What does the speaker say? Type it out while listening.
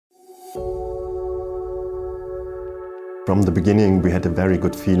From the beginning, we had a very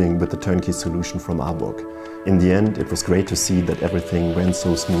good feeling with the turnkey solution from ARBURG. In the end, it was great to see that everything went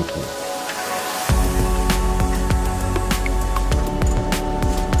so smoothly.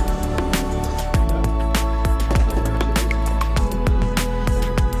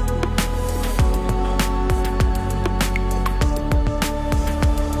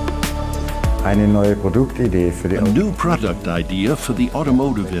 A new product idea for the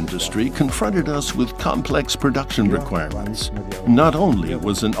automotive industry confronted us with complex production requirements. Not only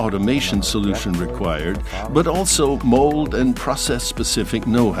was an automation solution required, but also mold and process-specific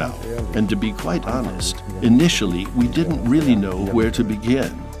know-how. And to be quite honest, initially we didn't really know where to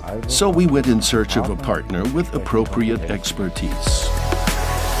begin. So we went in search of a partner with appropriate expertise.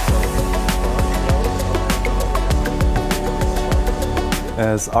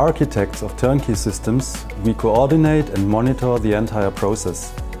 As architects of turnkey systems, we coordinate and monitor the entire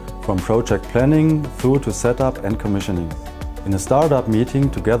process, from project planning through to setup and commissioning. In a startup meeting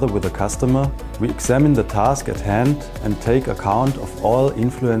together with the customer, we examine the task at hand and take account of all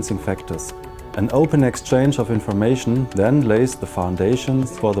influencing factors. An open exchange of information then lays the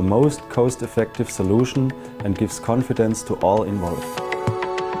foundations for the most cost-effective solution and gives confidence to all involved.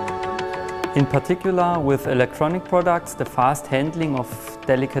 In particular, with electronic products, the fast handling of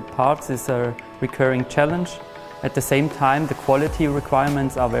delicate parts is a recurring challenge. At the same time, the quality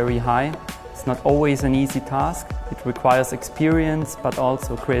requirements are very high. It's not always an easy task. It requires experience, but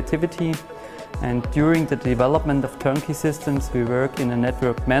also creativity. And during the development of turnkey systems, we work in a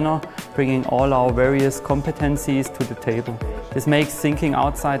networked manner, bringing all our various competencies to the table. This makes thinking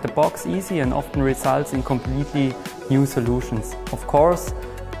outside the box easy and often results in completely new solutions. Of course,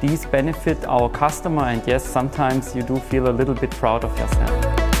 these benefit our customer, and yes, sometimes you do feel a little bit proud of yourself.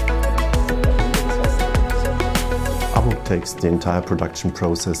 ARBURG takes the entire production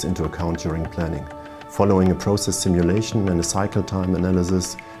process into account during planning. Following a process simulation and a cycle time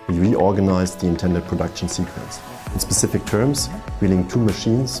analysis, we reorganize the intended production sequence. In specific terms, we link two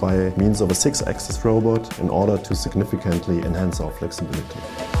machines by means of a 6-axis robot in order to significantly enhance our flexibility.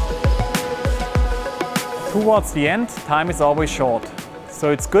 Towards the end, time is always short. So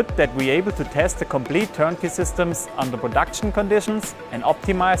it's good that we're able to test the complete turnkey systems under production conditions and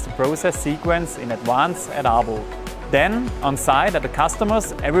optimize the process sequence in advance at ARBURG. Then, on site at the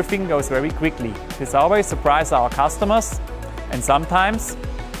customers, everything goes very quickly. This always surprises our customers and sometimes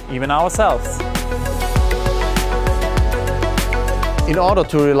even ourselves. In order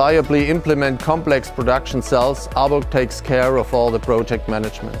to reliably implement complex production cells, ARBURG takes care of all the project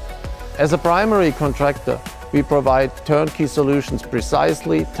management. As a primary contractor, we provide turnkey solutions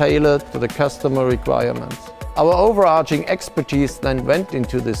precisely tailored to the customer requirements. Our overarching expertise then went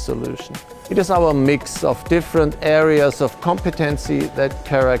into this solution. It is our mix of different areas of competency that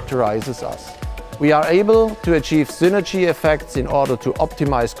characterizes us. We are able to achieve synergy effects in order to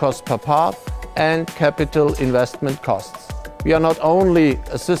optimize cost per part and capital investment costs. We are not only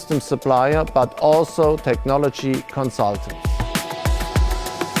a system supplier, but also technology consultants.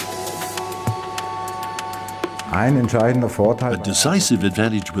 A decisive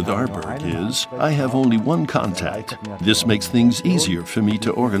advantage with ARBURG is I have only one contact. This makes things easier for me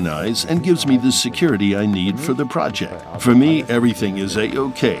to organize and gives me the security I need for the project. For me, everything is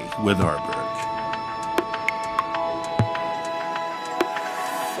A-OK with ARBURG.